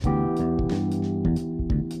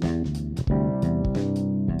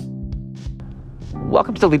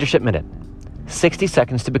Welcome to the Leadership Minute, 60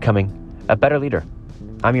 seconds to becoming a better leader.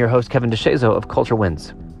 I'm your host, Kevin DeShazo of Culture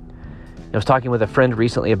Wins. I was talking with a friend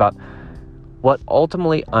recently about what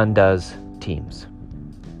ultimately undoes teams.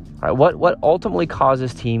 All right, what ultimately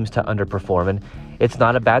causes teams to underperform? And it's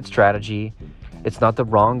not a bad strategy. It's not the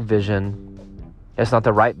wrong vision. It's not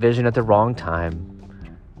the right vision at the wrong time.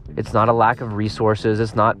 It's not a lack of resources.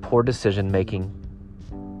 It's not poor decision making.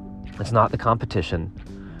 It's not the competition.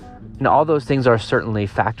 And all those things are certainly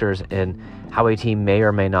factors in how a team may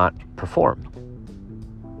or may not perform.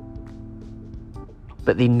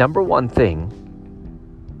 But the number one thing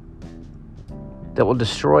that will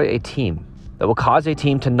destroy a team, that will cause a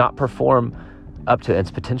team to not perform up to its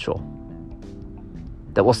potential,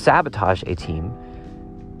 that will sabotage a team,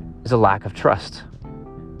 is a lack of trust.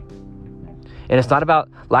 And it's not about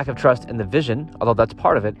lack of trust in the vision, although that's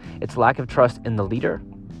part of it. It's lack of trust in the leader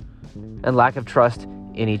and lack of trust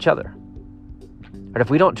in each other. But if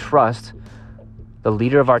we don't trust the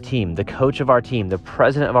leader of our team, the coach of our team, the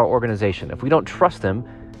president of our organization, if we don't trust them,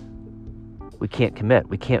 we can't commit,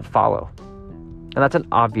 we can't follow. And that's an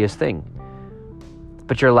obvious thing.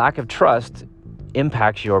 But your lack of trust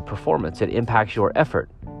impacts your performance. It impacts your effort,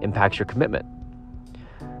 impacts your commitment.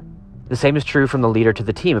 The same is true from the leader to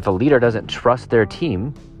the team. If a leader doesn't trust their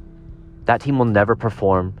team, that team will never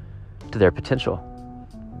perform to their potential.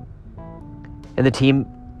 And the team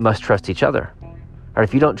must trust each other. Or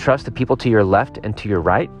if you don't trust the people to your left and to your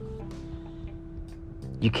right,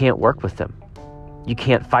 you can't work with them. You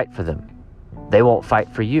can't fight for them. They won't fight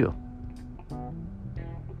for you.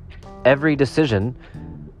 Every decision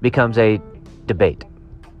becomes a debate.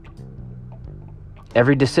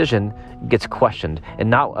 Every decision gets questioned, and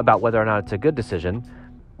not about whether or not it's a good decision,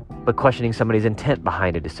 but questioning somebody's intent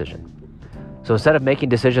behind a decision. So instead of making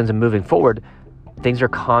decisions and moving forward, things are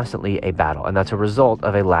constantly a battle, and that's a result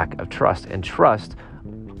of a lack of trust. And trust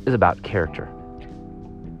is about character.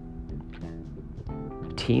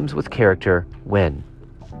 Teams with character win.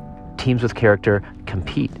 Teams with character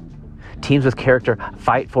compete. Teams with character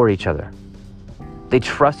fight for each other. They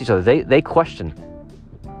trust each other. They question,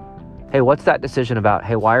 hey, what's that decision about?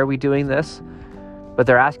 Hey, why are we doing this? But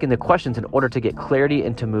they're asking the questions in order to get clarity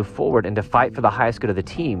and to move forward and to fight for the highest good of the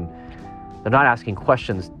team. They're not asking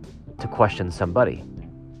questions to question somebody.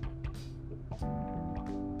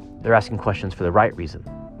 They're asking questions for the right reason.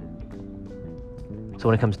 So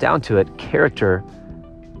when it comes down to it, character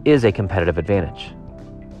is a competitive advantage.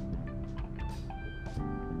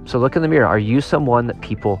 So look in the mirror. Are you someone that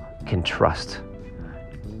people can trust?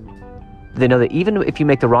 They know that even if you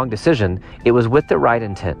make the wrong decision, it was with the right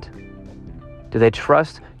intent. Do they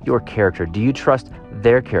trust your character? Do you trust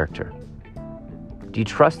their character? Do you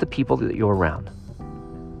trust the people that you're around?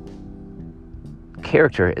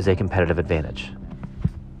 Character is a competitive advantage.